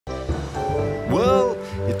Well,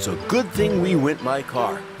 it's a good thing we went by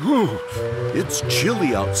car. It's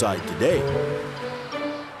chilly outside today.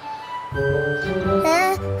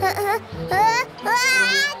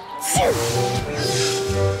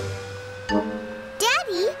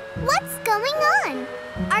 Daddy, what's going on?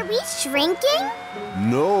 Are we shrinking?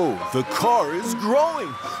 No, the car is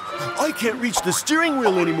growing. I can't reach the steering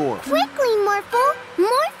wheel anymore. Quickly, Morphle,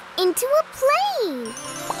 morph into a plane.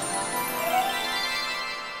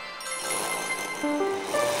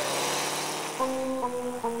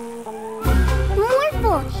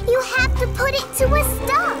 Morphle, you have to put it to a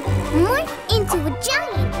stop. Morph into a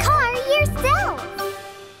giant car yourself.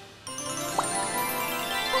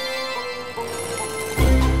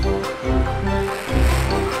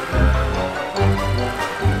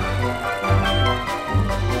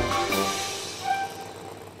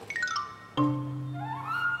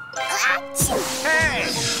 Hey!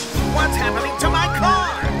 What's happening to my car?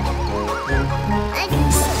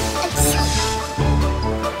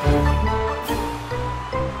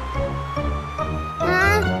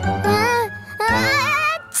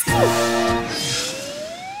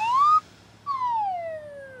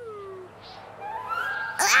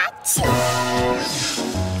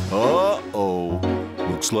 Uh-oh.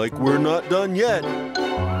 Looks like we're not done yet.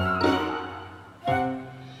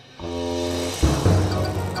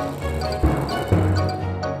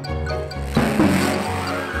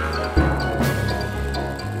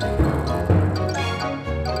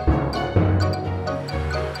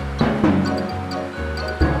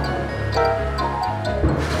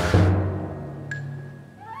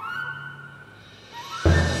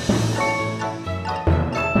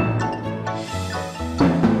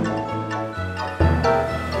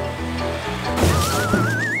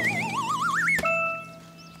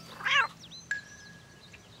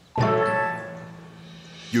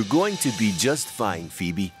 You're going to be just fine,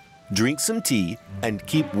 Phoebe. Drink some tea and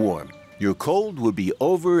keep warm. Your cold will be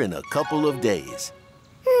over in a couple of days.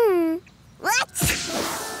 What?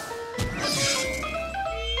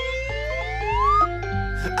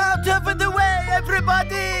 Out of the way,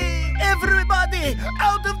 everybody! Everybody,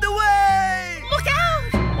 out of the way! Look out!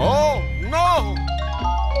 Oh, no!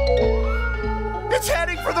 It's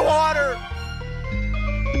heading for the water!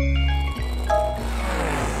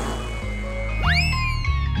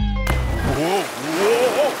 Whoa,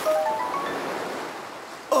 whoa!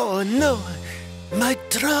 Oh, no. My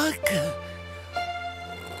truck.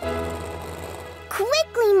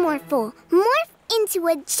 Quickly, Morphle, morph into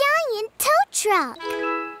a giant tow truck.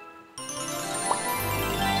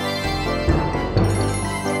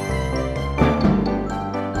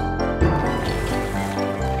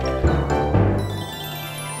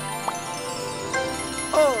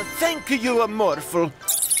 Oh, thank you, Morphle.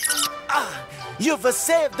 You've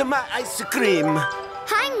saved my ice cream.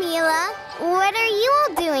 Hi, Mila. What are you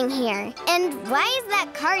all doing here? And why is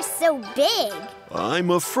that car so big? I'm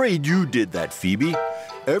afraid you did that, Phoebe.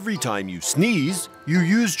 Every time you sneeze, you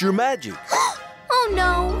used your magic. Oh,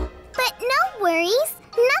 no. But no worries.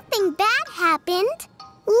 Nothing bad happened.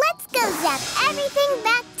 Let's go zap everything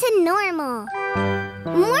back to normal.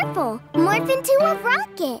 Morphle, morph into a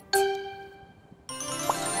rocket.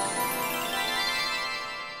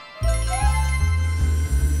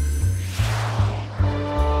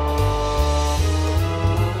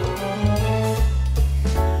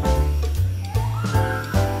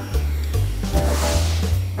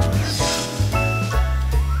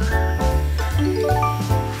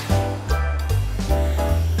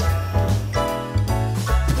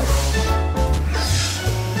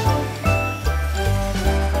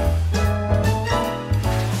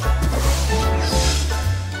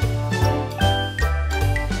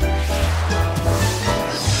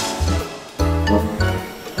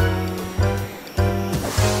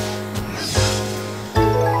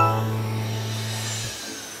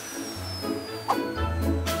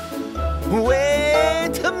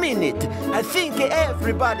 Wait a minute. I think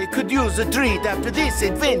everybody could use a treat after this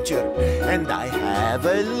adventure. And I have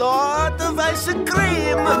a lot of ice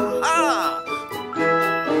cream.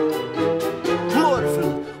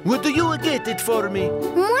 Morphle, would you get it for me?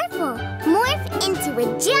 Morphle, morph into a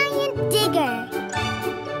giant digger.